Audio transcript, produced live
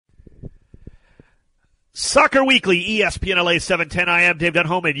Soccer Weekly, ESPN LA 710. I am Dave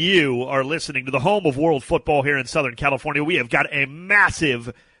Denholm, and you are listening to the home of world football here in Southern California. We have got a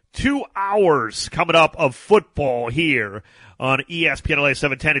massive 2 hours coming up of football here on ESPN LA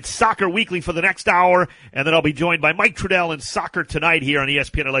 710. It's Soccer Weekly for the next hour, and then I'll be joined by Mike Trudell and Soccer Tonight here on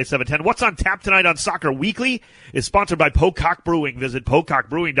ESPN LA 710. What's on tap tonight on Soccer Weekly is sponsored by Pocock Brewing. Visit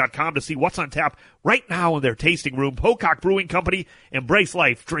pocockbrewing.com to see what's on tap right now in their tasting room. Pocock Brewing Company, embrace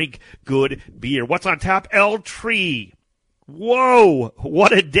life, drink good beer. What's on tap? El Tree. Whoa,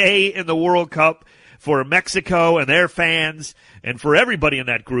 what a day in the World Cup for Mexico and their fans, and for everybody in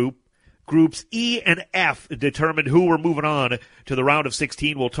that group. Groups E and F determined who were moving on to the round of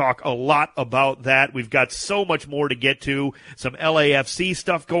 16. We'll talk a lot about that. We've got so much more to get to. Some LAFC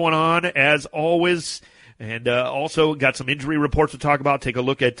stuff going on, as always. And also got some injury reports to talk about. Take a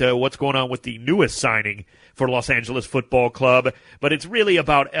look at what's going on with the newest signing for Los Angeles Football Club. But it's really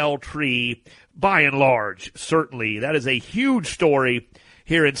about El Tree, by and large, certainly. That is a huge story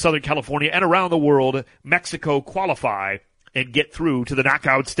here in Southern California and around the world. Mexico qualify and get through to the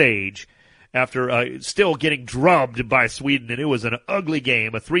knockout stage after still getting drubbed by Sweden. And it was an ugly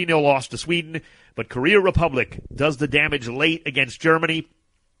game, a 3-0 loss to Sweden. But Korea Republic does the damage late against Germany.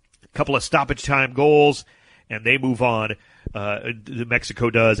 A couple of stoppage time goals, and they move on. Mexico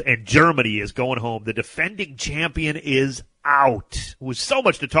does, and Germany is going home. The defending champion is out. With so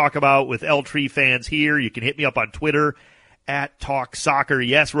much to talk about with El Tree fans here. You can hit me up on Twitter at Talk Soccer.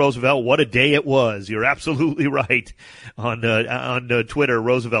 Yes, Roosevelt, what a day it was. You're absolutely right on Twitter,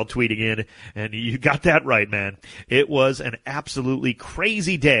 Roosevelt tweeting in, and you got that right, man. It was an absolutely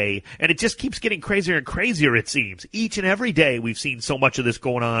crazy day, and it just keeps getting crazier and crazier, it seems. Each and every day we've seen so much of this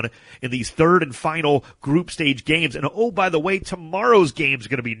going on in these third and final group stage games. And oh, by the way, tomorrow's game's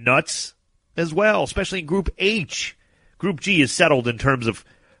going to be nuts as well, especially in Group H. Group G is settled in terms of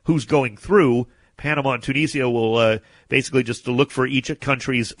who's going through. Panama and Tunisia will basically just look for each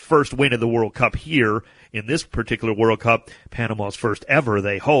country's first win of the World Cup here in this particular World Cup. Panama's first ever,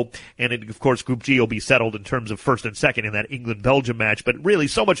 they hope. And, of course, Group G will be settled in terms of first and second in that England-Belgium match. But really,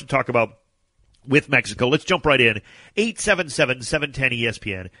 so much to talk about with Mexico. Let's jump right in.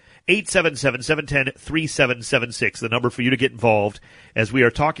 877-710-ESPN. 877-710-3776, the number for you to get involved as we are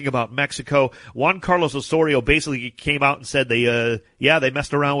talking about Mexico. Juan Carlos Osorio basically came out and said they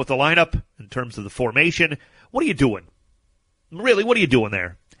messed around with the lineup in terms of the formation. What are you doing? Really, what are you doing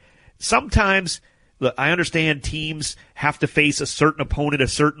there? Sometimes, look, I understand teams have to face a certain opponent a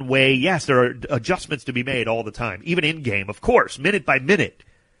certain way. Yes, there are adjustments to be made all the time, even in game, of course, minute by minute.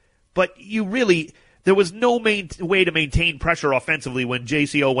 But there was no way to maintain pressure offensively when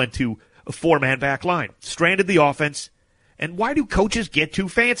JCO went to a four-man back line. Stranded the offense. And why do coaches get too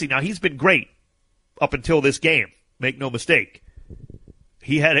fancy? Now, he's been great up until this game. Make no mistake.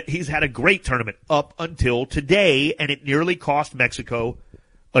 He's had a great tournament up until today, and it nearly cost Mexico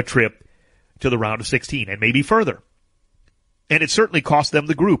a trip to the round of 16 and maybe further. And it certainly cost them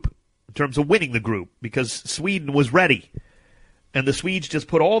the group in terms of winning the group because Sweden was ready. And the Swedes just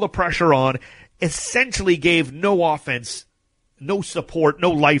put all the pressure on, essentially gave no offense, no support, no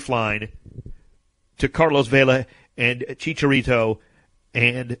lifeline to Carlos Vela and Chicharito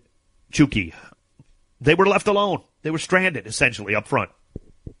and Chucky. They were left alone. They were stranded, essentially, up front.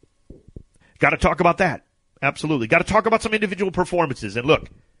 Got to talk about that. Absolutely. Got to talk about some individual performances. And look,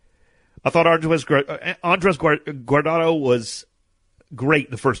 I thought Andres Guardado was great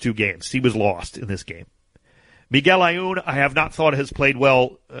in the first two games. He was lost in this game. Miguel Ayun, I have not thought has played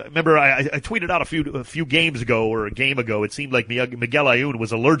well. Remember, I tweeted out a few games ago or a game ago, it seemed like Miguel Ayun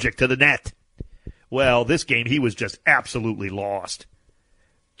was allergic to the net. Well, this game, he was just absolutely lost.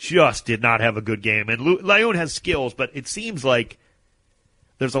 Just did not have a good game. And Ayun has skills, but it seems like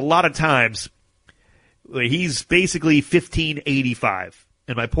there's a lot of times he's basically 15-85.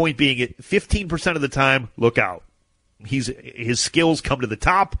 And my point being, 15% of the time, look out. His skills come to the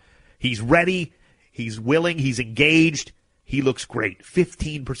top. He's ready. He's willing. He's engaged. He looks great.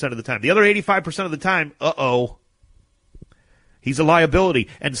 15% of the time. The other 85% of the time, he's a liability.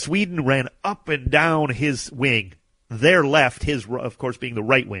 And Sweden ran up and down his wing. Their left, his, of course, being the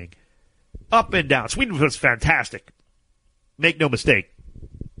right wing. Up and down. Sweden was fantastic. Make no mistake.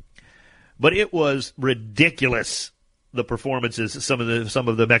 But it was ridiculous, the performances some of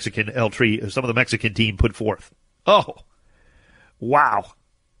the Mexican team put forth. Oh, wow.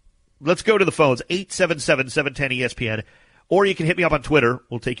 Let's go to the phones, 877-710-ESPN, or you can hit me up on Twitter.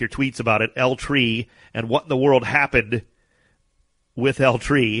 We'll take your tweets about it, El Tree, and what in the world happened with El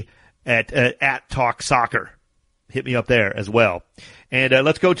Tree at Talk Soccer. Hit me up there as well. And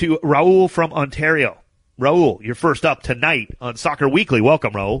let's go to Raul from Ontario. Raul, you're first up tonight on Soccer Weekly.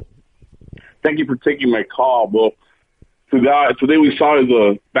 Welcome, Raul. Thank you for taking my call. Well, today we saw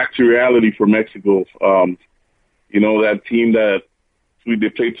the back to reality for Mexico. That team that they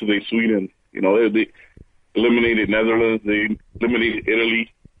played today, Sweden. They eliminated Netherlands. They eliminated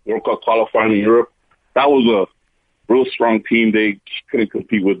Italy, World Cup qualifying in Europe. That was a real strong team. They couldn't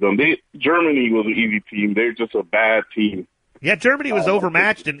compete with them. Germany was an easy team. They're just a bad team. Yeah, Germany was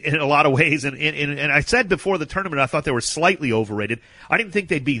overmatched in a lot of ways, and I said before the tournament I thought they were slightly overrated. I didn't think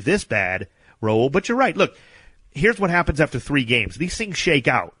they'd be this bad, Raul, but you're right. Look, here's what happens after 3 games. These things shake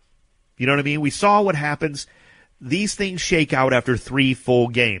out. You know what I mean? We saw what happens. These things shake out after 3 full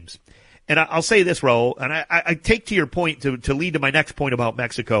games. And I'll say this, Raul, and I take to your point to lead to my next point about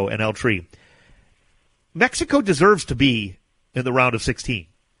Mexico and El Tri. Mexico deserves to be in the round of 16.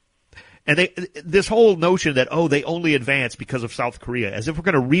 And this whole notion that, they only advance because of South Korea, as if we're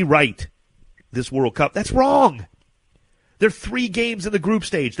going to rewrite this World Cup, that's wrong. There are 3 games in the group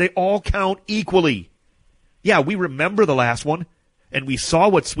stage. They all count equally. Yeah, we remember the last one, and we saw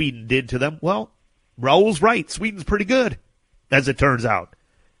what Sweden did to them. Well, Raul's right. Sweden's pretty good, as it turns out.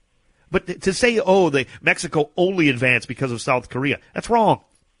 But to say, Mexico only advanced because of South Korea, that's wrong.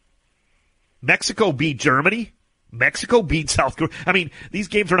 Mexico beat Germany. Mexico beat South Korea. I mean, these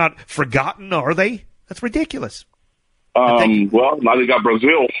games are not forgotten, are they? That's ridiculous. Well, now they got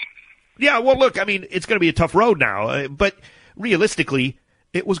Brazil. Yeah, well, look, I mean, it's going to be a tough road now. But realistically,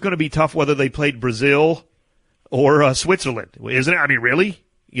 it was going to be tough whether they played Brazil or Switzerland, isn't it? I mean, really?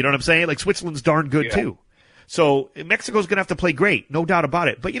 You know what I'm saying? Like, Switzerland's darn good, too. So Mexico's going to have to play great, no doubt about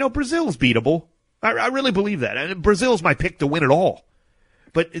it. But, Brazil's beatable. I really believe that. And Brazil's my pick to win it all.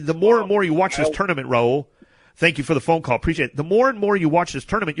 But the more and more you watch this tournament, Raul, thank you for the phone call. Appreciate it. The more and more you watch this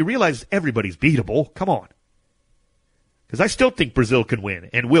tournament, you realize everybody's beatable. Come on. Because I still think Brazil can win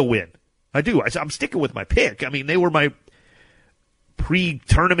and will win. I do. I'm sticking with my pick. I mean, they were my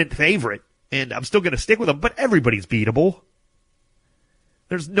pre-tournament favorite, and I'm still going to stick with them. But everybody's beatable.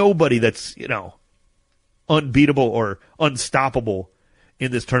 There's nobody that's, unbeatable or unstoppable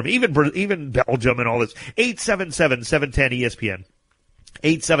in this tournament. Even Belgium and all this. 877-710-ESPN.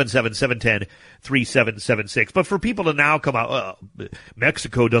 877-710-3776. But for people to now come out,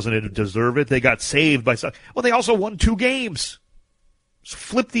 Mexico doesn't deserve it. They got saved by some. Well, they also won 2 games. So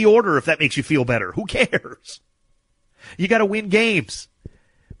flip the order if that makes you feel better. Who cares? You got to win games.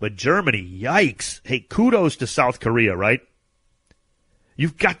 But Germany, yikes. Hey, kudos to South Korea, right?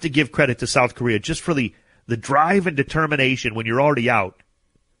 You've got to give credit to South Korea just for the drive and determination when you're already out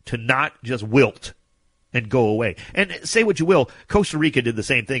to not just wilt and go away. And say what you will, Costa Rica did the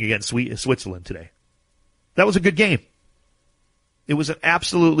same thing against Switzerland today. That was a good game. It was an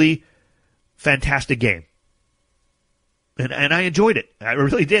absolutely fantastic game. And I enjoyed it. I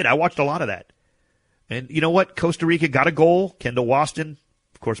really did. I watched a lot of that. And you know what? Costa Rica got a goal. Kendall Waston,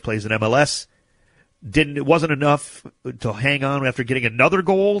 of course, plays in MLS. It wasn't enough to hang on after getting another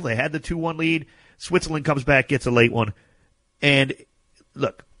goal. They had the 2-1 lead. Switzerland comes back, gets a late one. And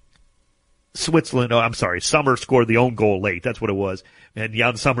look, Sommer scored the own goal late. That's what it was. And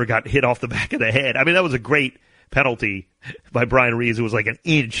Jan Sommer got hit off the back of the head. I mean, that was a great penalty by Brian Reeves. It was like an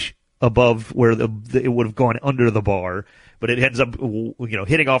inch above where it would have gone under the bar. But it ends up,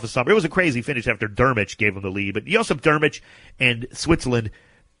 hitting off of Sommer. It was a crazy finish after Dermich gave him the lead. But Josip Dermich and Switzerland,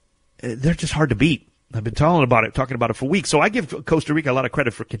 they're just hard to beat. I've been talking about it for weeks. So I give Costa Rica a lot of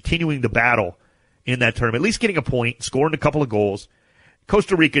credit for continuing the battle in that tournament, at least getting a point, scoring a couple of goals.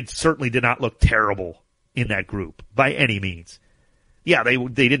 Costa Rica certainly did not look terrible in that group by any means. Yeah, they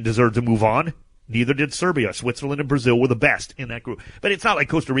didn't deserve to move on. Neither did Serbia. Switzerland and Brazil were the best in that group. But it's not like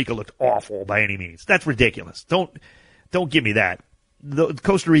Costa Rica looked awful by any means. That's ridiculous. Don't give me that.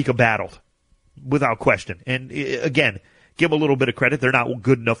 Costa Rica battled without question. And again, give them a little bit of credit. They're not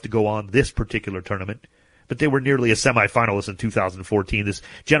good enough to go on this particular tournament, but they were nearly a semifinalist in 2014. This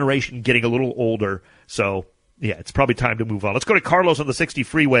generation getting a little older. So yeah, it's probably time to move on. Let's go to Carlos on the 60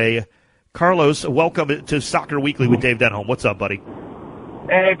 freeway. Carlos, welcome to Soccer Weekly with Dave Denholm. What's up, buddy?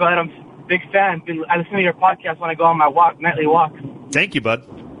 Hey, bud. I'm a big fan. I listen to your podcast when I go on my nightly walk. Thank you, bud.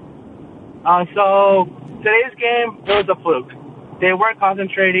 So today's game, it was a fluke. They weren't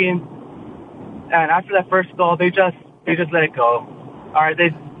concentrating, and after that first goal, they just let it go. All right,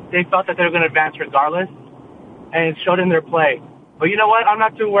 they felt that they were going to advance regardless, and it showed in their play. But you know what? I'm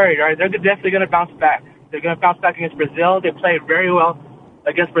not too worried. All right, they're definitely going to bounce back. They're going to bounce back against Brazil. They played very well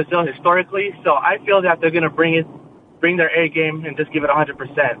against Brazil historically, so I feel that they're going to bring their A game and just give it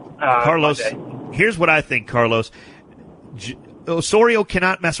 100%. Carlos, Monday. Here's what I think, Carlos. Osorio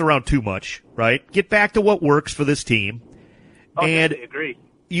cannot mess around too much, right? Get back to what works for this team. I agree.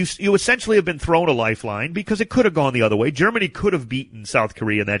 you essentially have been thrown a lifeline because it could have gone the other way. Germany could have beaten South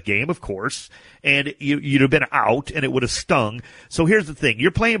Korea in that game, of course, and you'd have been out, and it would have stung. So here's the thing.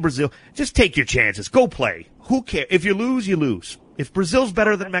 You're playing Brazil. Just take your chances. Go play. Who cares? If you lose, you lose. If Brazil's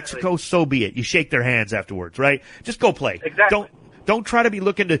better than Mexico, so be it. You shake their hands afterwards, right? Just go play. Exactly. Don't try to be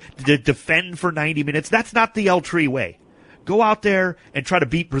looking to defend for 90 minutes. That's not the L-Tree way. Go out there and try to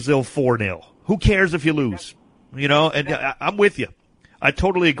beat Brazil 4-0. Who cares if you lose? You know, and I'm with you. I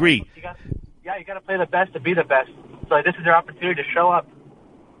totally agree. You got to play the best to be the best. So this is your opportunity to show up.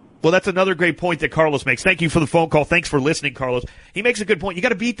 Well, that's another great point that Carlos makes. Thank you for the phone call. Thanks for listening, Carlos. He makes a good point. You got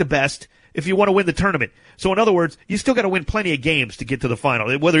to beat the best if you want to win the tournament. So in other words, you still got to win plenty of games to get to the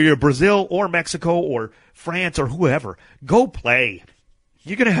final. Whether you're Brazil or Mexico or France or whoever, go play.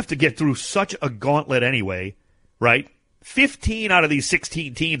 You're going to have to get through such a gauntlet anyway, right? 15 out of these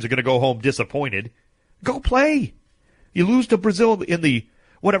 16 teams are going to go home disappointed. Go play. You lose to Brazil in the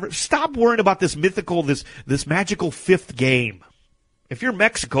whatever. Stop worrying about this mythical, this magical fifth game. If you're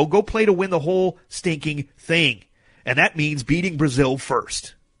Mexico, go play to win the whole stinking thing. And that means beating Brazil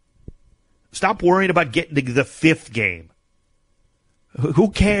first. Stop worrying about getting to the fifth game.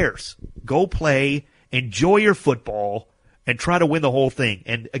 Who cares? Go play, enjoy your football, and try to win the whole thing.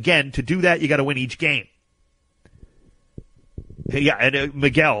 And again, to do that, you got to win each game. Yeah, and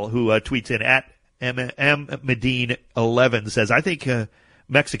Miguel, who tweets in at M. Medine 11 says, I think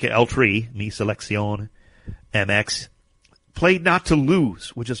Mexico El-Tri, mi selección, MX, played not to lose,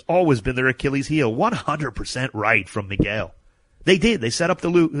 which has always been their Achilles heel. 100% right from Miguel. They did. They set up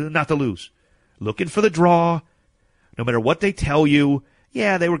not to lose. Looking for the draw. No matter what they tell you,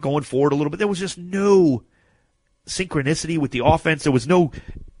 yeah, they were going forward a little bit. There was just no synchronicity with the offense. There was no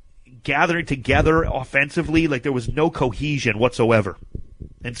gathering together offensively. Like there was no cohesion whatsoever.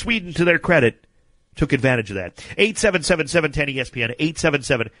 And Sweden, to their credit, took advantage of that. 877-710-ESPN,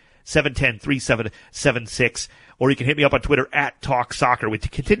 877-710-3776. Or you can hit me up on Twitter at Talk Soccer. We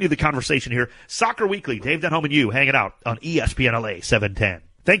continue the conversation here. Soccer Weekly, Dave Denholm and you hanging out on ESPN LA 710.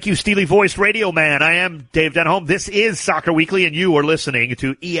 Thank you, Steely Voiced Radio Man. I am Dave Denholm. This is Soccer Weekly, and you are listening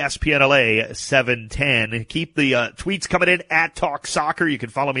to ESPN LA 710. Keep the tweets coming in at Talk Soccer. You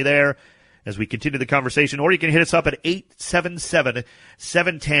can follow me there as we continue the conversation, or you can hit us up at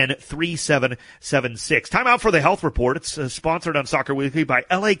 877-710-3776. Time out for the health report. It's sponsored on Soccer Weekly by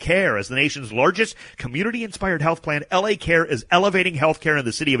LA Care. As the nation's largest community-inspired health plan, LA Care is elevating healthcare in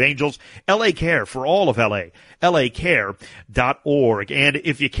the City of Angels. LA Care for all of LA. LACare.org. And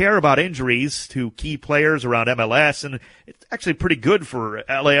if you care about injuries to key players around MLS, and it's actually pretty good for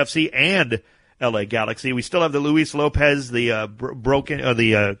LAFC and LA Galaxy, we still have the Luis Lopez, the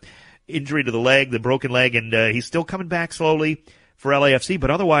injury to the leg, the broken leg, and he's still coming back slowly for LAFC, but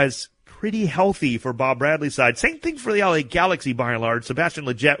otherwise pretty healthy for Bob Bradley's side. Same thing for the LA Galaxy by and large. Sebastian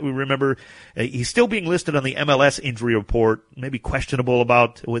Lletget, we remember, he's still being listed on the MLS injury report, maybe questionable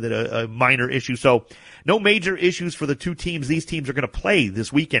about with a minor issue. So no major issues for the two teams. These teams are going to play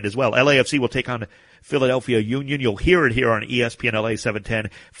this weekend as well. LAFC will take on Philadelphia Union. You'll hear it here on ESPN LA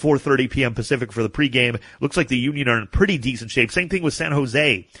 710, 4:30 p.m. Pacific for the pregame. Looks like the Union are in pretty decent shape. Same thing with San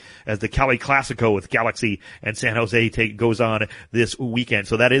Jose as the Cali Clasico with Galaxy and San Jose goes on this weekend.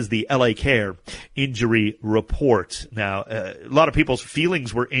 So that is the LA Care injury report. Now, a lot of people's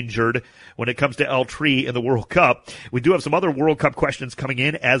feelings were injured when it comes to El-Tri in the World Cup. We do have some other World Cup questions coming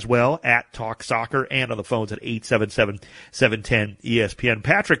in as well at Talk Soccer and on the phones at 877-710-ESPN.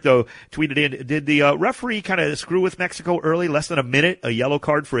 Patrick, though, tweeted in, did the referee kind of screw with Mexico early, less than a minute, a yellow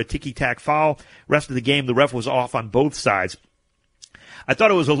card for a ticky-tack foul? Rest of the game, the ref was off on both sides. I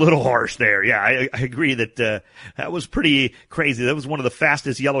thought it was a little harsh there. Yeah, I agree that that was pretty crazy. That was one of the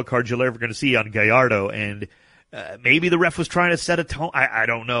fastest yellow cards you're ever going to see on Gallardo, and maybe the ref was trying to set a tone. I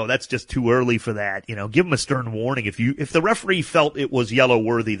don't know. That's just too early for that. You know, give him a stern warning. If the referee felt it was yellow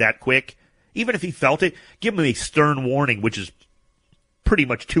worthy that quick, even if he felt it, give him a stern warning, which is pretty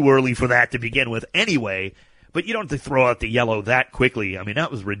much too early for that to begin with anyway. But you don't have to throw out the yellow that quickly. I mean, that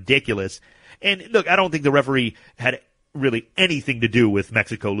was ridiculous. And look, I don't think the referee had really anything to do with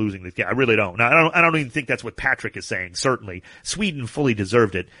Mexico losing this game. I really don't. Now, I don't even think that's what Patrick is saying. Certainly, Sweden fully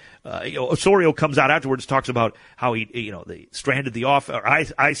deserved it. Osorio comes out afterwards, talks about how they stranded the offense. Or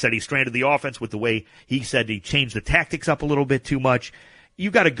I said he stranded the offense with the way he said he changed the tactics up a little bit too much.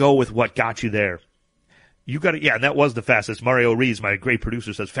 You got to go with what got you there. And that was the fastest. Mario Rees, my great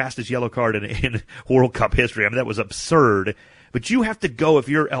producer, says fastest yellow card in World Cup history. I mean, that was absurd. But you have to go, if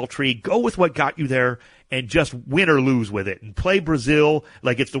you're El-Tri, go with what got you there and just win or lose with it and play Brazil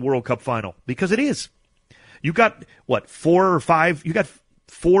like it's the World Cup final, because it is. You got, 4 or 5? You got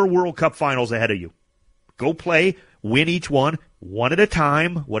 4 World Cup finals ahead of you. Go play, win each one, one at a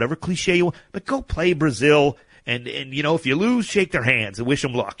time, whatever cliche you want, but go play Brazil. And if you lose, shake their hands and wish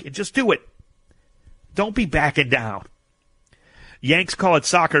them luck. And just do it. Don't be backing down. Yanks Call It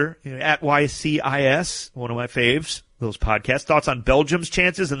Soccer, at YCIS, one of my faves, those podcasts. Thoughts on Belgium's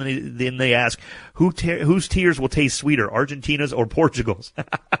chances? And then they ask, whose tears will taste sweeter, Argentina's or Portugal's?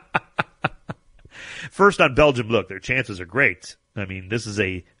 First on Belgium, look, their chances are great. I mean, this is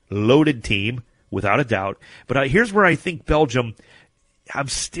a loaded team, without a doubt. But here's where I think Belgium, I'm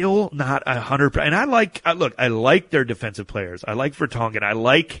still not 100%. And I like their defensive players. I like Vertonghen. I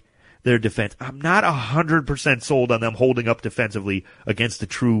like their defense. I'm not 100% sold on them holding up defensively against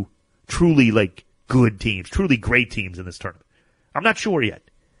the truly like good teams, truly great teams in this tournament. I'm not sure yet.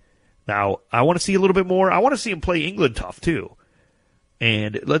 Now, I want to see a little bit more. I want to see them play England tough too.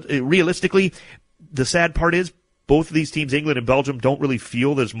 And realistically, the sad part is both of these teams, England and Belgium, don't really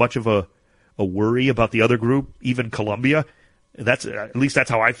feel there's much of a worry about the other group, even Colombia. At least that's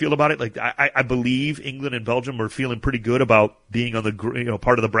how I feel about it. Like I believe England and Belgium are feeling pretty good about being on the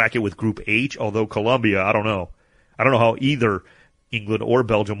part of the bracket with Group H. Although Colombia, I don't know how either England or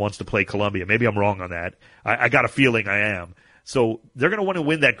Belgium wants to play Colombia. Maybe I'm wrong on that. I got a feeling I am. So they're going to want to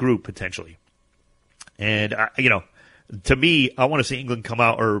win that group potentially. And to me, I want to see England come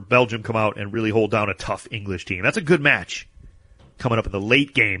out or Belgium come out and really hold down a tough English team. That's a good match coming up in the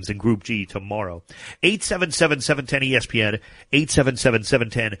late games in Group G tomorrow. 877-710-ESPN,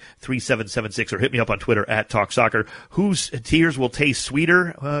 877-710-3776, or hit me up on Twitter at Talk Soccer. Whose tears will taste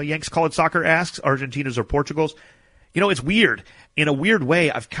sweeter? Yanks Call It Soccer asks, Argentina's or Portugal's? It's weird. In a weird way,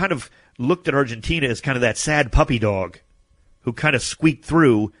 I've kind of looked at Argentina as kind of that sad puppy dog who kind of squeaked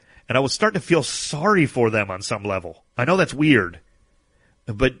through, and I was starting to feel sorry for them on some level. I know that's weird,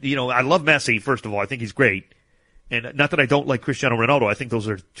 but, I love Messi, first of all. I think he's great. And not that I don't like Cristiano Ronaldo. I think those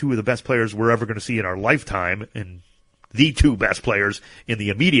are two of the best players we're ever going to see in our lifetime, and the two best players in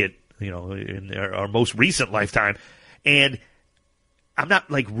the immediate, in our most recent lifetime. And I'm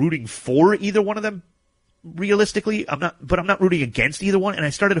not like rooting for either one of them. Realistically, I'm not rooting against either one. And I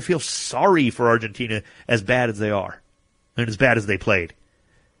started to feel sorry for Argentina as bad as they are and as bad as they played.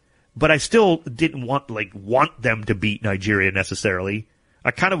 But I still didn't want them to beat Nigeria necessarily.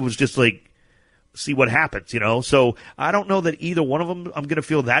 I kind of was just like, see what happens, So I don't know that either one of them I'm going to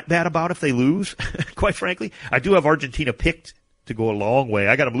feel that bad about if they lose, quite frankly. I do have Argentina picked to go a long way.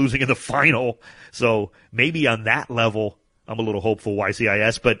 I got them losing in the final. So maybe on that level, I'm a little hopeful,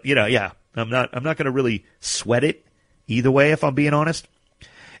 YCIS. But, I'm not going to really sweat it either way, if I'm being honest.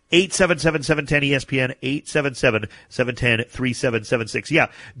 877-710-ESPN, 877-710-3776. Yeah,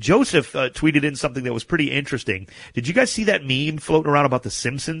 Joseph tweeted in something that was pretty interesting. Did you guys see that meme floating around about the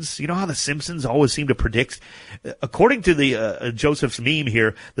Simpsons? You know how the Simpsons always seem to predict? According to the Joseph's meme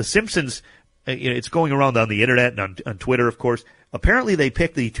here, the Simpsons, it's going around on the internet and on Twitter, of course. Apparently they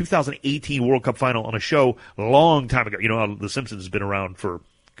picked the 2018 World Cup final on a show a long time ago. The Simpsons has been around for,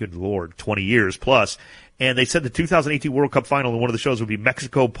 good Lord, 20 years plus. And they said the 2018 World Cup final in one of the shows would be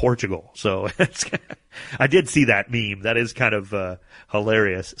Mexico-Portugal. So I did see that meme. That is kind of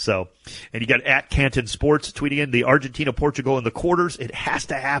hilarious. So, and you got at Canton Sports tweeting in the Argentina-Portugal in the quarters. It has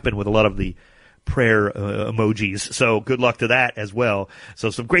to happen with a lot of the prayer emojis. So good luck to that as well. So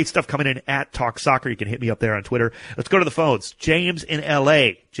some great stuff coming in at Talk Soccer. You can hit me up there on Twitter. Let's go to the phones. James in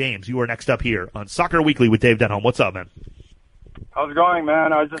L.A. James, you are next up here on Soccer Weekly with Dave Denholm. What's up, man? How's it going,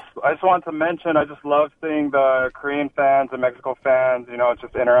 man? I just wanted to mention I just love seeing the Korean fans and Mexico fans,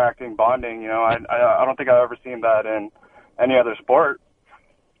 just interacting, bonding. I don't think I've ever seen that in any other sport.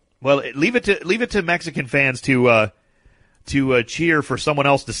 Well, leave it to Mexican fans to cheer for someone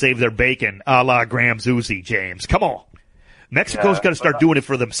else to save their bacon, a la Graham Zusi, James. Come on. Mexico's got to start doing it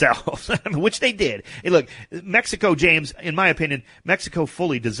for themselves, which they did. Hey, look, Mexico, James, in my opinion, Mexico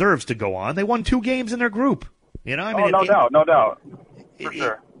fully deserves to go on. They won 2 games in their group. No doubt. For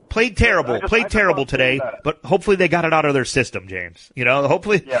sure. Played terrible today, but hopefully they got it out of their system, James.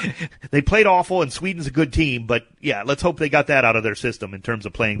 Hopefully they played awful, and Sweden's a good team, but yeah, let's hope they got that out of their system in terms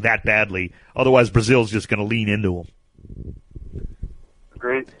of playing that badly. Otherwise, Brazil's just going to lean into them.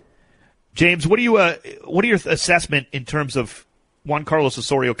 Great. James, what are your assessment in terms of Juan Carlos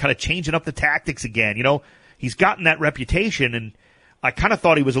Osorio kind of changing up the tactics again? He's gotten that reputation, and I kind of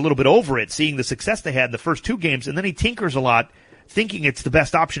thought he was a little bit over it, seeing the success they had in the first 2 games, and then he tinkers a lot, thinking it's the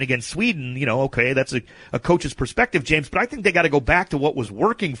best option against Sweden. Okay, that's a coach's perspective, James, but I think they got to go back to what was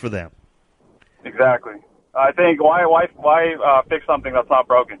working for them. Exactly. I think why fix something that's not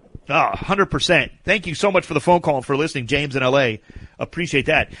broken? 100%. Thank you so much for the phone call and for listening, James in L.A. Appreciate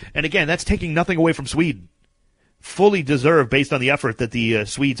that. And again, that's taking nothing away from Sweden. Fully deserved based on the effort that the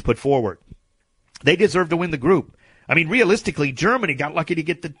Swedes put forward. They deserve to win the group. I mean, realistically, Germany got lucky to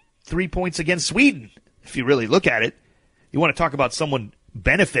get the 3 points against Sweden, if you really look at it. You want to talk about someone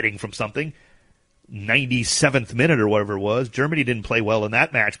benefiting from something. 97th minute or whatever it was. Germany didn't play well in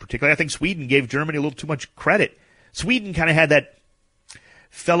that match particularly. I think Sweden gave Germany a little too much credit. Sweden kind of had that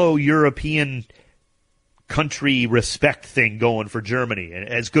fellow European country respect thing going for Germany, and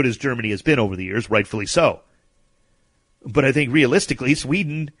as good as Germany has been over the years, rightfully so. But I think realistically,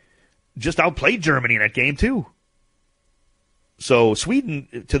 Sweden just outplayed Germany in that game too. So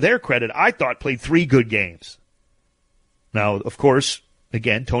Sweden, to their credit, I thought played 3 good games. Now, of course,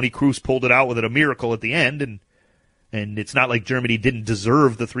 again, Toni Kroos pulled it out with a miracle at the end, and it's not like Germany didn't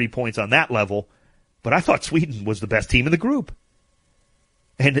deserve the 3 points on that level, but I thought Sweden was the best team in the group.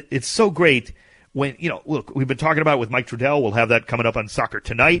 And it's so great when, look, we've been talking about it with Mike Trudell. We'll have that coming up on Soccer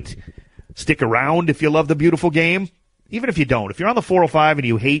Tonight. Stick around if you love the beautiful game. Even if you don't. If you're on the 405 and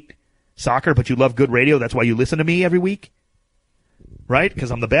you hate soccer, but you love good radio, that's why you listen to me every week. Right? Because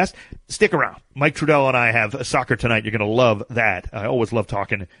I'm the best. Stick around. Mike Trudell and I have a Soccer Tonight. You're going to love that. I always love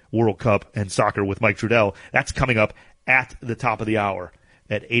talking World Cup and soccer with Mike Trudell. That's coming up at the top of the hour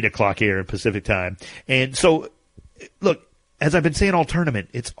at 8 o'clock here in Pacific time. And so, look, as I've been saying all tournament,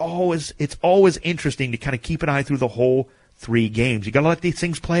 it's always interesting to kind of keep an eye through the whole 3 games. You got to let these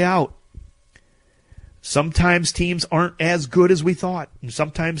things play out. Sometimes teams aren't as good as we thought. And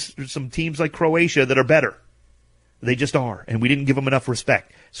sometimes there's some teams like Croatia that are better. They just are, and we didn't give them enough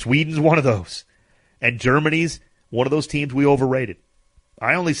respect. Sweden's one of those, and Germany's one of those teams we overrated.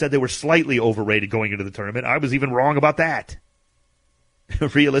 I only said they were slightly overrated going into the tournament. I was even wrong about that.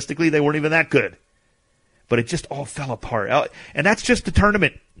 Realistically, they weren't even that good. But it just all fell apart. And that's just the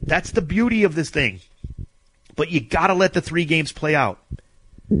tournament. That's the beauty of this thing. But you got to let the 3 games play out.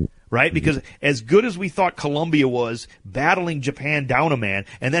 Right? Because as good as we thought Colombia was, battling Japan down a man,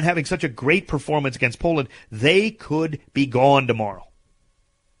 and then having such a great performance against Poland, they could be gone tomorrow.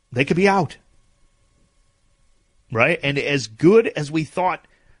 They could be out. Right? And as good as we thought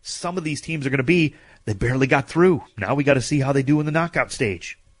some of these teams are going to be, they barely got through. Now we got to see how they do in the knockout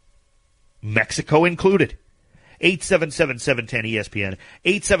stage. Mexico included. 877-710-ESPN,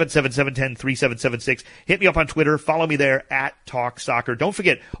 877-710-3776. Hit me up on Twitter. Follow me there at Talk Soccer. Don't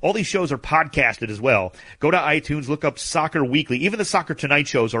forget, all these shows are podcasted as well. Go to iTunes, look up Soccer Weekly. Even the Soccer Tonight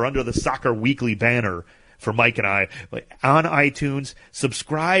shows are under the Soccer Weekly banner for Mike and I. On iTunes,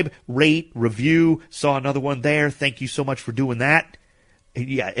 subscribe, rate, review. Saw another one there. Thank you so much for doing that.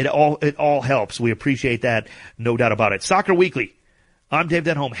 Yeah, it all helps. We appreciate that, no doubt about it. Soccer Weekly. I'm Dave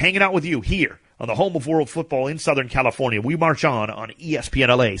Denholm, hanging out with you here on the home of world football in Southern California. We march on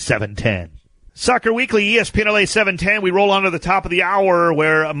ESPN LA 710. Soccer Weekly, ESPN LA 710. We roll on to the top of the hour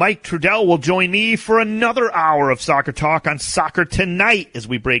where Mike Trudell will join me for another hour of soccer talk on Soccer Tonight as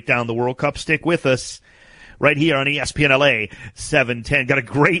we break down the World Cup. Stick with us right here on ESPN LA 710. Got a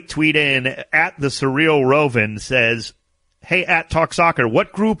great tweet in at the Surreal Roven. Says, hey, at Talk Soccer,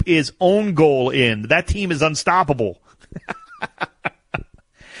 what group is Own Goal in? That team is unstoppable.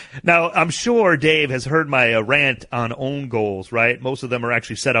 Now, I'm sure Dave has heard my rant on own goals, right? Most of them are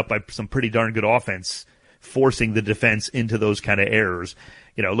actually set up by some pretty darn good offense, forcing the defense into those kind of errors.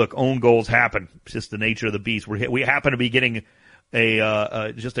 Look, own goals happen. It's just the nature of the beast. We happen to be getting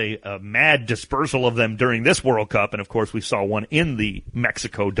a mad dispersal of them during this World Cup, and of course we saw one in the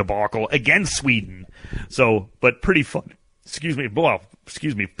Mexico debacle against Sweden. So, but pretty fun.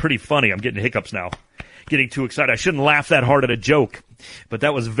 Pretty funny. I'm getting hiccups now. Getting too excited. I shouldn't laugh that hard at a joke, but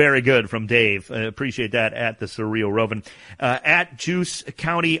that was very good from Dave. I appreciate that at the Surreal Roven. At Juice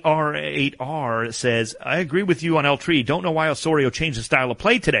County R8R says, I agree with you on El Tri. Don't know why Osorio changed the style of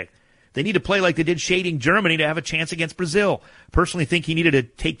play today. They need to play like they did shading Germany to have a chance against Brazil. Personally think he needed to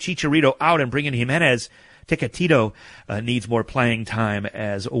take Chicharito out and bring in Jimenez. Tecatito needs more playing time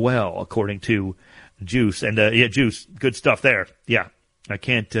as well, according to Juice. And Juice, good stuff there. Yeah. I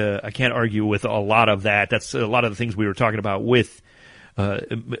can't argue with a lot of that. That's a lot of the things we were talking about with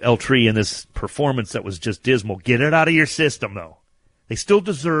El Tri in this performance that was just dismal. Get it out of your system, though. They still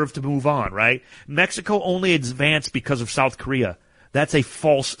deserve to move on, right? Mexico only advanced because of South Korea. That's a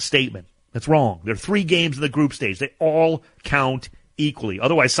false statement. That's wrong. There are 3 games in the group stage. They all count equally.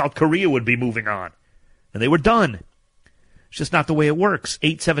 Otherwise, South Korea would be moving on. And they were done. It's just not the way it works.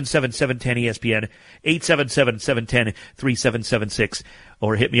 877-710-ESPN, 877-710-3776,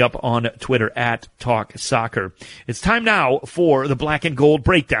 or hit me up on Twitter at Talk Soccer. It's time now for the Black and Gold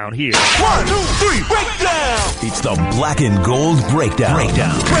Breakdown here. 1, 2, 3, breakdown! It's the Black and Gold Breakdown. Break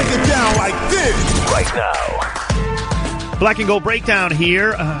it down like this right now. Black and Gold Breakdown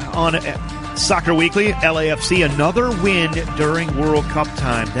here on Soccer Weekly. LAFC, another win during World Cup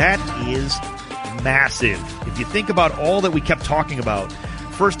time. That is massive. If you think about all that we kept talking about,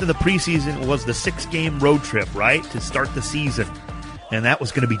 first in the preseason was the 6-game road trip, right, to start the season. And that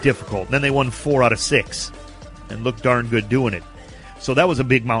was going to be difficult. And then they won 4 out of 6 and looked darn good doing it. So that was a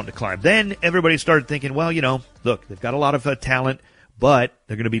big mountain to climb. Then everybody started thinking, well, look, they've got a lot of talent, but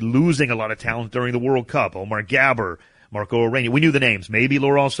they're going to be losing a lot of talent during the World Cup. Omar Gabber, Marco Orania. We knew the names. Maybe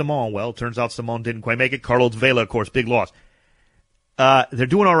Laurent Simon. Well, turns out Simon didn't quite make it. Carlos Vela, of course, big loss. They're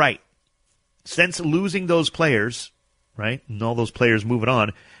doing all right. Since losing those players, right, and all those players moving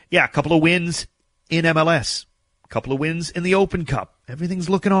on, yeah, a couple of wins in MLS, a couple of wins in the Open Cup. Everything's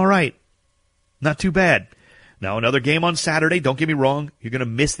looking all right. Not too bad. Now, another game on Saturday. Don't get me wrong. You're going to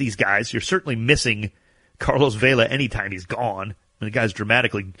miss these guys. You're certainly missing Carlos Vela anytime he's gone. The guy's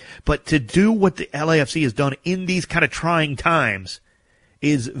dramatically. But to do what the LAFC has done in these kind of trying times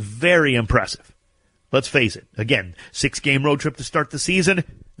is very impressive. Let's face it. Again, 6-game road trip to start the season.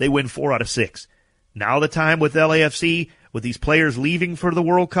 They win 4 out of 6. Now the time with LAFC, with these players leaving for the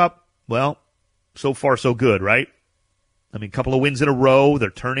World Cup, well, so far so good, right? I mean, a couple of wins in a row. They're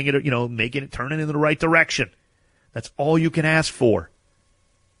turning it, turning in the right direction. That's all you can ask for.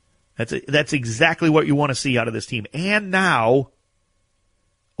 That's exactly what you want to see out of this team. And now,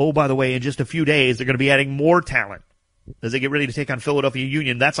 oh, by the way, in just a few days, they're going to be adding more talent as they get ready to take on Philadelphia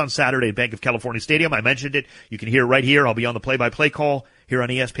Union. That's on Saturday at Bank of California Stadium. I mentioned it. You can hear it right here. I'll be on the play-by-play call here on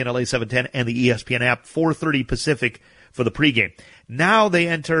ESPN LA 710 and the ESPN app, 4:30 Pacific for the pregame. Now they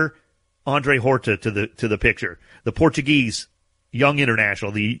enter Andre Horta to the picture. The Portuguese young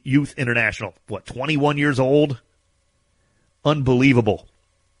international, the youth international, 21 years old? Unbelievable.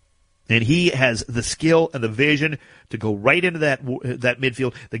 And he has the skill and the vision to go right into that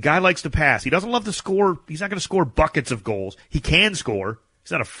midfield. The guy likes to pass. He doesn't love to score. He's not going to score buckets of goals. He can score.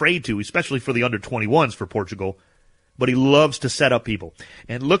 He's not afraid to, especially for the under-21s for Portugal. But he loves to set up people.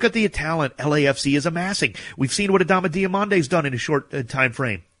 And look at the talent LAFC is amassing. We've seen what Adama Diamante's done in a short time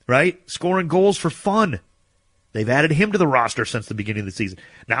frame, right? Scoring goals for fun. They've added him to the roster since the beginning of the season.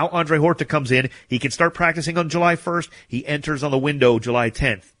 Now Andre Horta comes in. He can start practicing on July 1st. He enters on the window July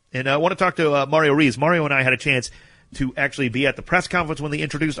 10th. And I want to talk to Mario Reis. Mario and I had a chance to actually be at the press conference when they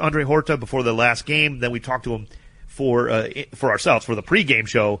introduced Andre Horta before the last game. Then we talked to him for ourselves for the pregame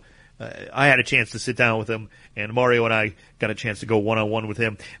show. I had a chance to sit down with him, and Mario and I got a chance to go one-on-one with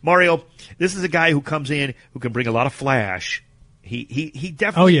him. Mario, this is a guy who comes in who can bring a lot of flash. He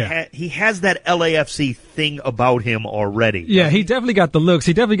definitely he has that LAFC thing about him already. Yeah, he definitely got the looks.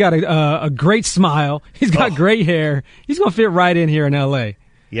 He definitely got a great smile. He's got great hair. He's going to fit right in here in L.A.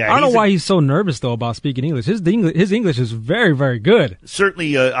 Yeah, I don't know why he's so nervous, though, about speaking English. His English is very, very good.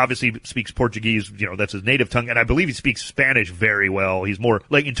 Certainly, obviously speaks Portuguese. That's his native tongue. And I believe he speaks Spanish very well. He's more,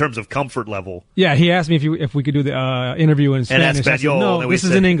 like, in terms of comfort level. Yeah, he asked me if we could do the interview in Spanish. And Espanol, no, this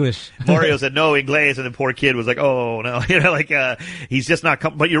is in English. Mario said, no, Inglés. And the poor kid was like, oh, no. He's just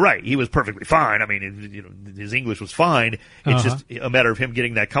not but you're right. He was perfectly fine. I mean, his English was fine. It's just a matter of him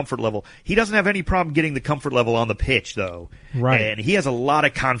getting that comfort level. He doesn't have any problem getting the comfort level on the pitch, though. Right. And he has a lot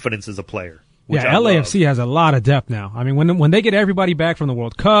of confidence as a player. Yeah, LAFC has a lot of depth now. I mean, when they get everybody back from the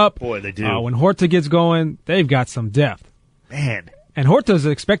World Cup, boy, they do. When Horta gets going, they've got some depth. Man. And Horta's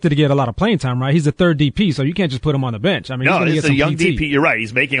expected to get a lot of playing time, right? He's the third DP, so you can't just put him on the bench. I mean, no, he's it's a young PT. DP. You're right.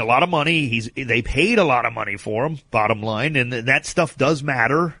 He's making a lot of money. They paid a lot of money for him, bottom line, and that stuff does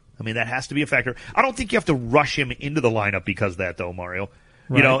matter. I mean, that has to be a factor. I don't think you have to rush him into the lineup because of that, though, Mario.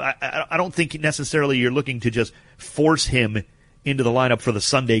 Right. I don't think necessarily you're looking to just force him into the lineup for the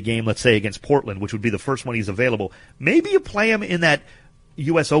Sunday game, let's say, against Portland, which would be the first one he's available. Maybe you play him in that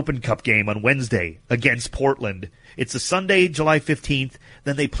U.S. Open Cup game on Wednesday against Portland. It's a Sunday, July 15th.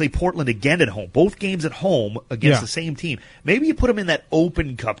 Then they play Portland again at home. Both games at home against the same team. Maybe you put him in that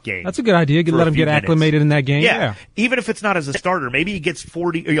Open Cup game. That's a good idea. Let him get acclimated in that game. Yeah. Even if it's not as a starter, maybe he gets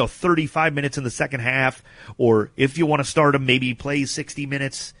 35 minutes in the second half. Or if you want to start him, maybe he plays 60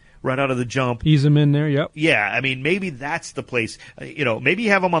 minutes right out of the jump. Ease him in there, yep. Yeah, I mean, maybe that's the place. Maybe you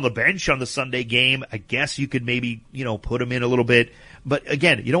have him on the bench on the Sunday game. I guess you could maybe, put him in a little bit. But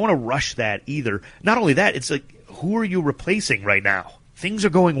again, you don't want to rush that either. Not only that, it's like, who are you replacing right now? Things are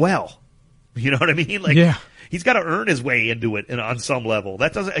going well. You know what I mean? He's got to earn his way into it on some level.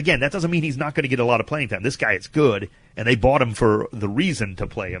 That doesn't mean he's not going to get a lot of playing time. This guy is good, and they bought him for the reason to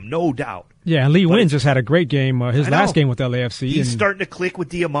play him, no doubt. Yeah, and Lee Nguyen just had a great game, his last game with LAFC. He's starting to click with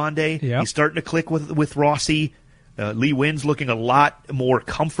Diamante. Yep. He's starting to click with Rossi. Lee Nguyen's looking a lot more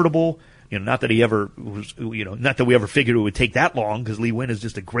comfortable. Not that he ever was, not that we ever figured it would take that long, because Lee Nguyen is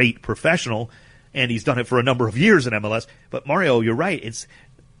just a great professional, and he's done it for a number of years in MLS. But Mario, you're right.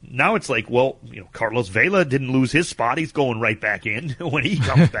 now it's like, well, Carlos Vela didn't lose his spot. He's going right back in when he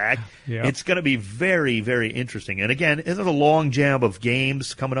comes back. Yeah. It's going to be very, very interesting. And again, there's a long jam of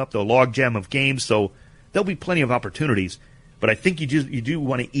games coming up, so there'll be plenty of opportunities. But I think you do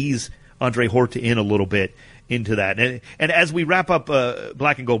want to ease Andre Horta in a little bit into that. And as we wrap up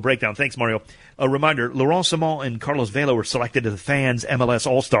Black and Gold Breakdown, thanks, Mario, a reminder, Laurent Simon and Carlos Vela were selected to the Fans MLS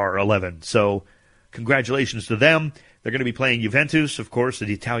All-Star 11. So congratulations to them. They're going to be playing Juventus, of course,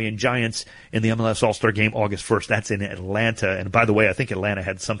 the Italian Giants, in the MLS All-Star game August 1st. That's in Atlanta. And by the way, I think Atlanta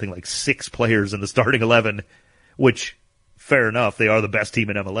had something like 6 players in the starting 11, which, fair enough, they are the best team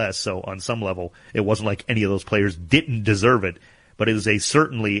in MLS. So on some level, it wasn't like any of those players didn't deserve it. But it was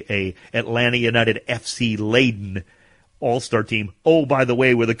certainly a Atlanta United FC laden All-Star team. Oh, by the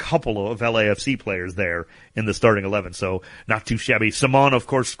way, with a couple of LAFC players there in the starting 11, so not too shabby. Simon, of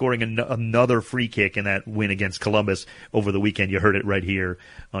course, scoring another free kick in that win against Columbus over the weekend. You heard it right here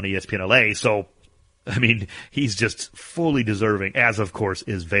on ESPN LA. So, I mean, he's just fully deserving, as, of course,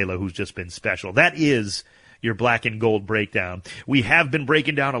 is Vela, who's just been special. That is your Black and Gold Breakdown. We have been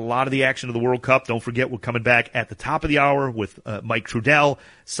breaking down a lot of the action of the World Cup. Don't forget, we're coming back at the top of the hour with Mike Trudell,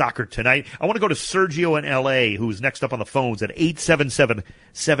 Soccer Tonight. I want to go to Sergio in L.A., who's next up on the phones at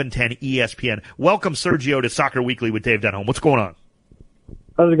 877-710-ESPN. Welcome, Sergio, to Soccer Weekly with Dave Denholm. What's going on?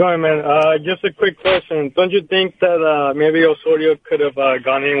 How's it going, man? Just a quick question. Don't you think that maybe Osorio could have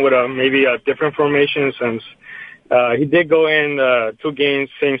gone in with maybe a different formation, since he did go in 2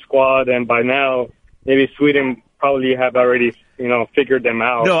 games, same squad, and by now maybe Sweden probably have already, figured them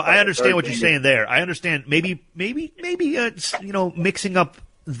out. No, I understand what you're saying there. I understand maybe mixing up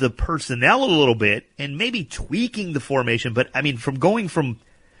the personnel a little bit and maybe tweaking the formation. But I mean, from going from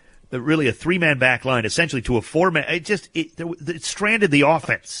really a 3-man back line essentially to a 4-man, it stranded the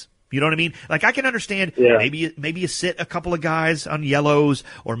offense. You know what I mean? Like, I can understand maybe you sit a couple of guys on yellows,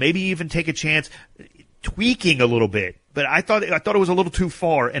 or maybe even take a chance tweaking a little bit. But I thought it was a little too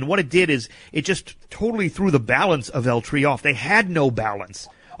far, and what it did is it just totally threw the balance of El Tri off. They had no balance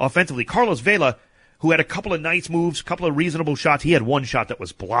offensively. Carlos Vela, who had a couple of nice moves, a couple of reasonable shots, he had one shot that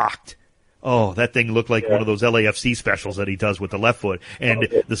was blocked. Oh, that thing looked like one of those LAFC specials that he does with the left foot, and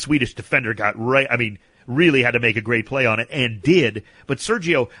the Swedish defender really had to make a great play on it, and did. But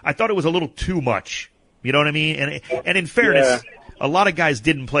Sergio, I thought it was a little too much. You know what I mean? And in fairness, a lot of guys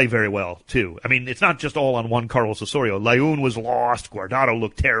didn't play very well, too. I mean, it's not just all on one Carlos Osorio. Layun was lost. Guardado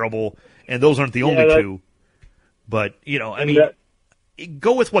looked terrible. And those aren't the only two. But,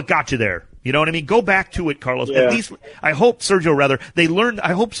 go with what got you there. You know what I mean? Go back to it, Carlos. Yeah. At least, I hope Sergio, they learned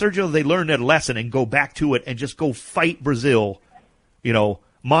a lesson and go back to it and just go fight Brazil,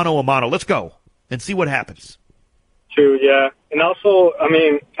 mano a mano. Let's go and see what happens. True, yeah. And also, I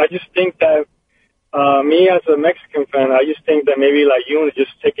mean, I just think that me as a Mexican fan, I just think that maybe Layun is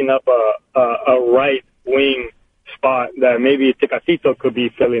just taking up a right wing spot that maybe Tecatito could be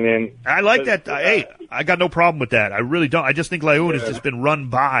filling in. I like that. Hey, I got no problem with that. I really don't. I just think Layun has just been run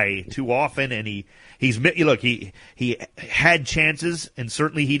by too often, and he had chances, and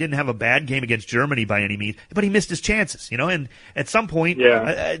certainly he didn't have a bad game against Germany by any means, but he missed his chances, and at some point,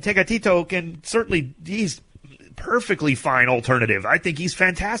 Tecatito he's perfectly fine alternative. I think he's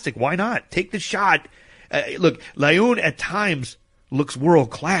fantastic. Why not? Take the shot. Look, Layun at times looks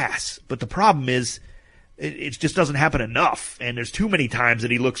world class, but the problem is it just doesn't happen enough. And there's too many times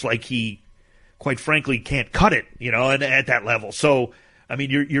that he looks like he, quite frankly, can't cut it, and at that level. So, I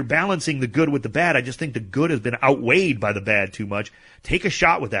mean, you're balancing the good with the bad. I just think the good has been outweighed by the bad too much. Take a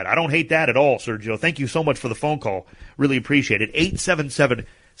shot with that. I don't hate that at all, Sergio. Thank you so much for the phone call. Really appreciate it.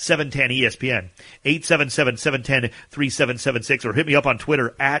 877-710-ESPN, 877-710-3776, or hit me up on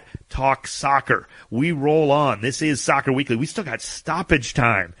Twitter at Talk Soccer. We roll on. This is Soccer Weekly. We still got stoppage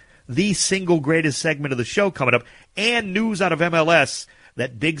time, the single greatest segment of the show coming up, and news out of MLS.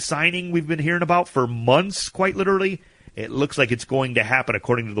 That big signing we've been hearing about for months, quite literally, it looks like it's going to happen,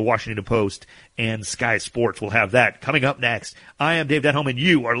 according to the Washington Post and Sky Sports. We'll have that coming up next. I am Dave Denholm, and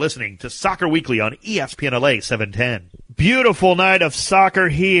you are listening to Soccer Weekly on ESPN LA 710. Beautiful night of soccer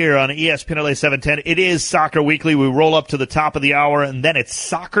here on ESPN LA 710. It is Soccer Weekly. We roll up to the top of the hour, and then it's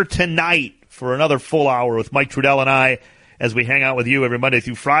Soccer Tonight for another full hour with Mike Trudell and I as we hang out with you every Monday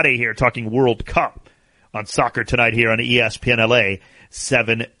through Friday here talking World Cup on Soccer Tonight here on ESPN LA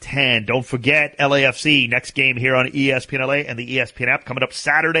 710. Don't forget LAFC, next game here on ESPN LA and the ESPN app coming up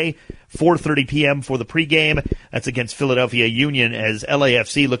Saturday, 4:30 p.m. for the pregame. That's against Philadelphia Union, as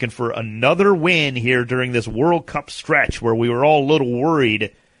LAFC looking for another win here during this World Cup stretch where we were all a little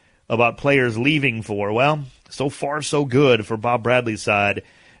worried about players leaving for. Well, so far so good for Bob Bradley's side.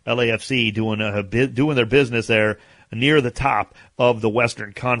 LAFC doing their business there near the top of the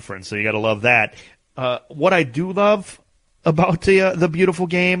Western Conference. So you got to love that. What I do love about the beautiful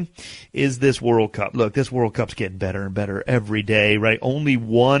game is this World Cup. Look, this World Cup's getting better and better every day, right? Only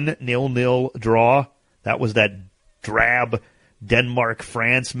one 0-0 draw. That was that drab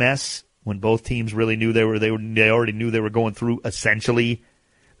Denmark-France mess when both teams really knew they already knew they were going through essentially.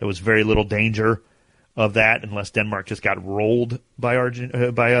 There was very little danger of that unless Denmark just got rolled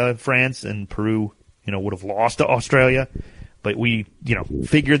by France and Peru, would have lost to Australia. But we,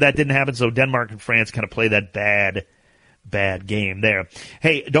 figured that didn't happen, so Denmark and France kind of play that bad game there.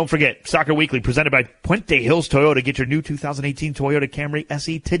 Hey, don't forget, Soccer Weekly presented by Puente Hills Toyota. Get your new 2018 Toyota Camry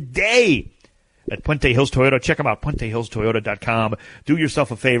SE today at Puente Hills Toyota. Check them out, PuenteHillsToyota.com. Do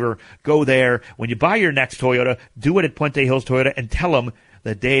yourself a favor. Go there. When you buy your next Toyota, do it at Puente Hills Toyota and tell them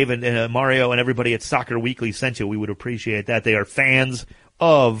that Dave and Mario and everybody at Soccer Weekly sent you. We would appreciate that. They are fans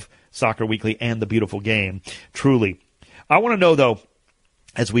of Soccer Weekly and the beautiful game. Truly. I want to know, though,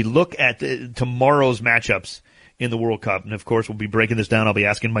 as we look at tomorrow's matchups in the World Cup, and of course we'll be breaking this down. I'll be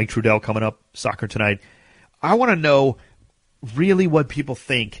asking Mike Trudell coming up, Soccer Tonight. I want to know really what people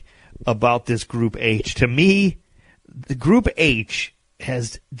think about this Group H. To me, the Group H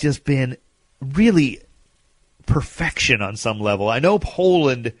has just been really perfection on some level. I know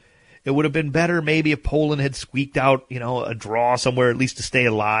Poland, it would have been better maybe if Poland had squeaked out, a draw somewhere at least to stay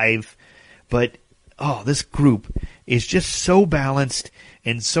alive. But, this group is just so balanced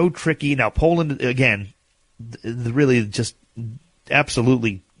and so tricky. Now, Poland, again, really just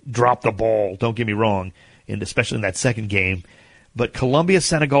absolutely dropped the ball, don't get me wrong, and especially in that second game. But Colombia,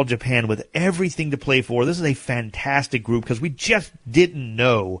 Senegal, Japan, with everything to play for, this is a fantastic group because we just didn't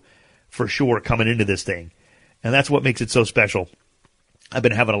know for sure coming into this thing. And that's what makes it so special. I've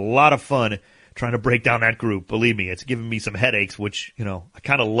been having a lot of fun trying to break down that group. Believe me, it's giving me some headaches, which, I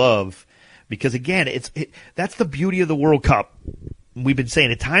kind of love. Because, again, that's the beauty of the World Cup. We've been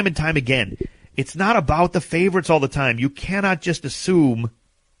saying it time and time again. It's not about the favorites all the time. You cannot just assume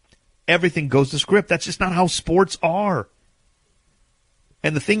everything goes to script. That's just not how sports are.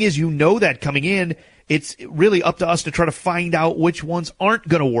 And the thing is, that coming in, it's really up to us to try to find out which ones aren't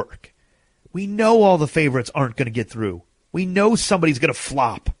going to work. We know all the favorites aren't going to get through. We know somebody's going to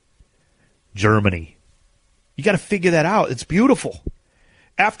flop. Germany. You got to figure that out. It's beautiful.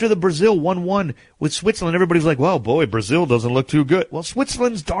 After the Brazil 1-1 with Switzerland, everybody's like, well, boy, Brazil doesn't look too good. Well,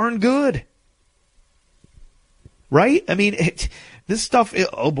 Switzerland's darn good. Right? I mean, this stuff,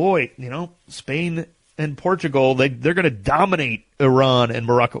 Spain and Portugal, they're going to dominate Iran and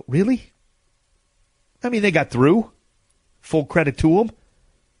Morocco. Really? I mean, they got through. Full credit to them.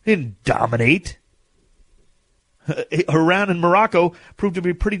 They didn't dominate. Iran and Morocco proved to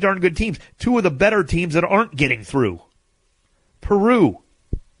be pretty darn good teams. Two of the better teams that aren't getting through. Peru.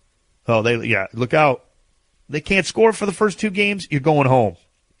 Oh, look out. They can't score for the first two games. You're going home.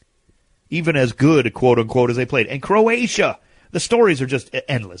 Even as good, quote unquote, as they played. And Croatia. The stories are just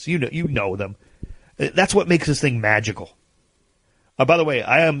endless. You know them. That's what makes this thing magical. By the way,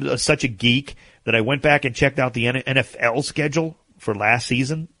 I am such a geek that I went back and checked out the NFL schedule for last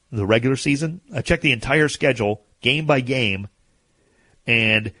season, the regular season. I checked the entire schedule, game by game,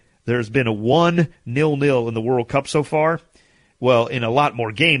 and there's been a 1-0 in the World Cup so far. Well, in a lot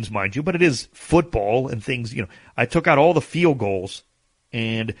more games, mind you, but it is football and things, I took out all the field goals,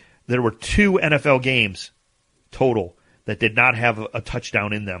 and there were 2 NFL games total that did not have a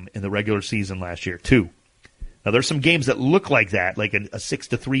touchdown in them in the regular season last year. 2. Now, there's some games that look like that, like a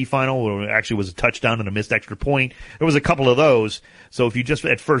 6-3 final where it actually was a touchdown and a missed extra point. There was a couple of those. So if you just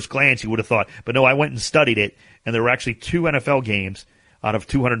at first glance, you would have thought, but no, I went and studied it, and there were actually 2 NFL games out of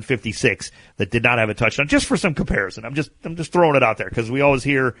 256 that did not have a touchdown, just for some comparison. I'm just throwing it out there because we always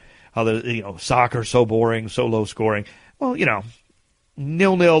hear how soccer's so boring, so low scoring. Well,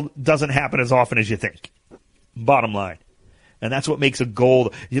 0-0 doesn't happen as often as you think. Bottom line. And that's what makes a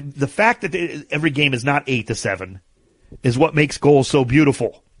goal. The fact that every game is not 8-7 is what makes goals so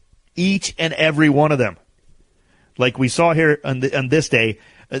beautiful. Each and every one of them. Like we saw here on this day,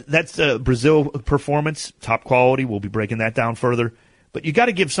 that's Brazil performance, top quality. We'll be breaking that down further. But you got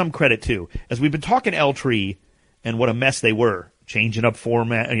to give some credit too, as we've been talking El Tri and what a mess they were, changing up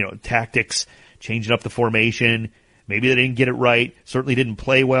format, tactics, changing up the formation. Maybe they didn't get it right. Certainly didn't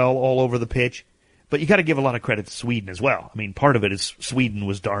play well all over the pitch. But you got to give a lot of credit to Sweden as well. I mean, part of it is Sweden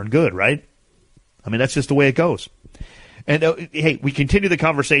was darn good, right? I mean, that's just the way it goes. And, hey, we continue the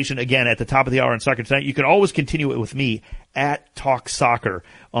conversation again at the top of the hour on Soccer Tonight. You can always continue it with me at Talk Soccer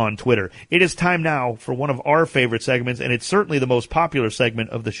on Twitter. It is time now for one of our favorite segments, and it's certainly the most popular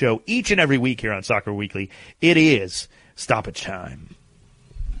segment of the show each and every week here on Soccer Weekly. It is Stoppage Time.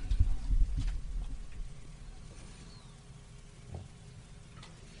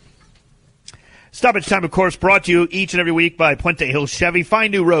 Stoppage time, of course, brought to you each and every week by Puente Hills Chevy. Find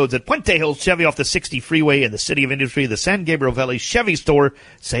new roads at Puente Hills Chevy off the 60 freeway in the City of Industry, the San Gabriel Valley Chevy store.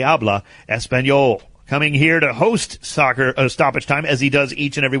 Se habla español. Coming here to host Stoppage Time, as he does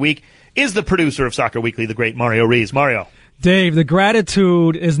each and every week, is the producer of Soccer Weekly, the great Mario Rees. Mario. Dave, the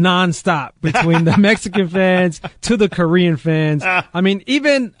gratitude is nonstop between the Mexican fans to the Korean fans. I mean,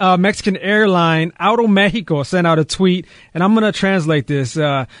 even Mexican airline, Aeromexico, sent out a tweet, and I'm going to translate this.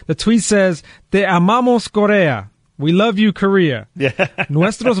 The tweet says, Te amamos Corea. We love you, Korea. Yeah.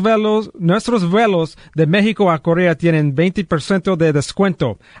 Nuestros vuelos de México a Corea tienen 20% de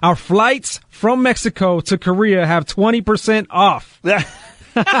descuento. Our flights from Mexico to Korea have 20% off.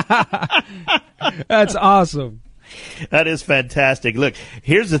 That's awesome. That is fantastic. Look,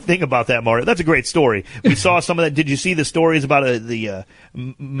 here's the thing about that, Mario. That's a great story. We saw some of that. Did you see the stories about the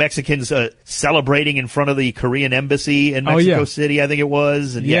Mexicans celebrating in front of the Korean embassy in Mexico City, I think it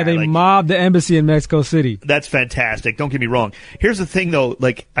was? And they mobbed the embassy in Mexico City. That's fantastic. Don't get me wrong. Here's the thing, though.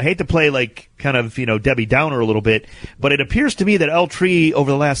 Like, I hate to play, like, kind of, Debbie Downer a little bit, but it appears to me that El Tri,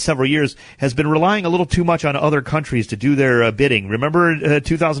 over the last several years, has been relying a little too much on other countries to do their bidding. Remember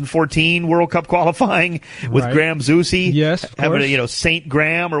 2014 World Cup qualifying with Graham Zusi? Yes, of course. Having Saint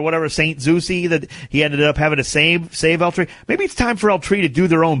Graham or whatever, Saint Zusi, that he ended up having to save El Tri. Maybe it's time for El Tri to do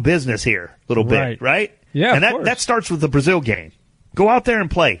their own business here a little bit, right? Yeah, and that starts with the Brazil game. Go out there and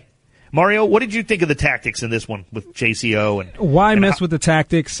play. Mario, what did you think of the tactics in this one with JCO? Why mess with the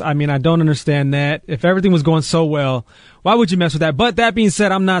tactics? I mean, I don't understand that. If everything was going so well, why would you mess with that? But that being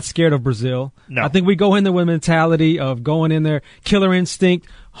said, I'm not scared of Brazil. No. I think we go in there with a mentality of going in there, killer instinct,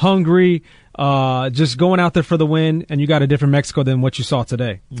 hungry, just going out there for the win, and you got a different Mexico than what you saw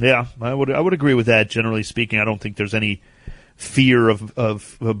today. Yeah, I would agree with that. Generally speaking, I don't think there's any fear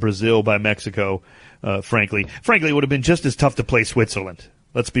of Brazil by Mexico. Frankly, it would have been just as tough to play Switzerland.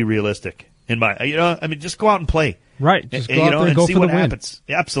 Let's be realistic. Just go out and play. Right. Just go out there and go see for what the win. happens.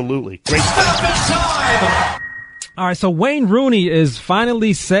 Absolutely. Great stuff. All right, so Wayne Rooney is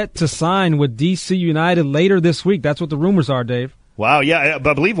finally set to sign with DC United later this week. That's what the rumors are, Dave. Wow, yeah.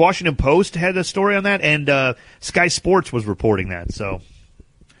 I believe Washington Post had a story on that, and Sky Sports was reporting that. So,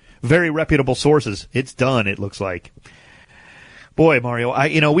 very reputable sources. It's done, it looks like. Boy, Mario,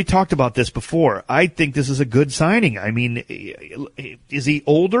 we talked about this before. I think this is a good signing. I mean, is he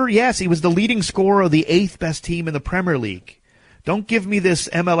older? Yes, he was the leading scorer of the 8th best team in the Premier League. Don't give me this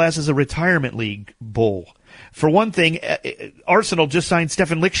MLS as a retirement league bull. For one thing, Arsenal just signed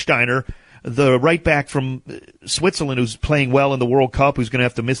Stefan Lichtsteiner, the right back from Switzerland, who's playing well in the World Cup, who's going to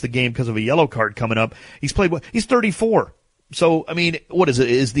have to miss the game because of a yellow card coming up. He's played well. He's 34. So, I mean, what is it?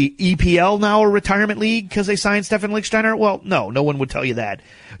 Is the EPL now a retirement league because they signed Stefan Lichtsteiner? Well, no one would tell you that.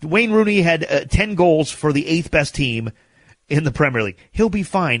 Wayne Rooney had 10 goals for the 8th best team in the Premier League. He'll be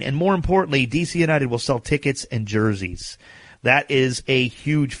fine. And more importantly, DC United will sell tickets and jerseys. That is a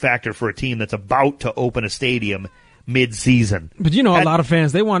huge factor for a team that's about to open a stadium mid-season. But a lot of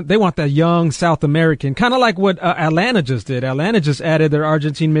fans, they want that young South American, kind of like what Atlanta just did. Atlanta just added their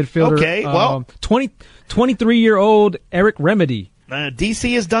Argentine midfielder. Okay, well, 23-year-old Eric Remedy.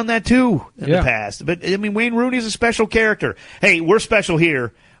 DC has done that too in the past. But, I mean, Wayne Rooney is a special character. Hey, we're special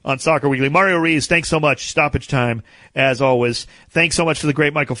here on Soccer Weekly. Mario Rees, thanks so much. Stoppage time, as always. Thanks so much to the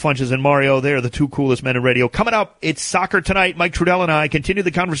great Michael Funches and Mario. They're the two coolest men in radio. Coming up, it's Soccer Tonight. Mike Trudell and I continue the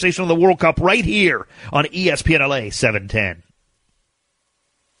conversation on the World Cup right here on ESPN LA 710.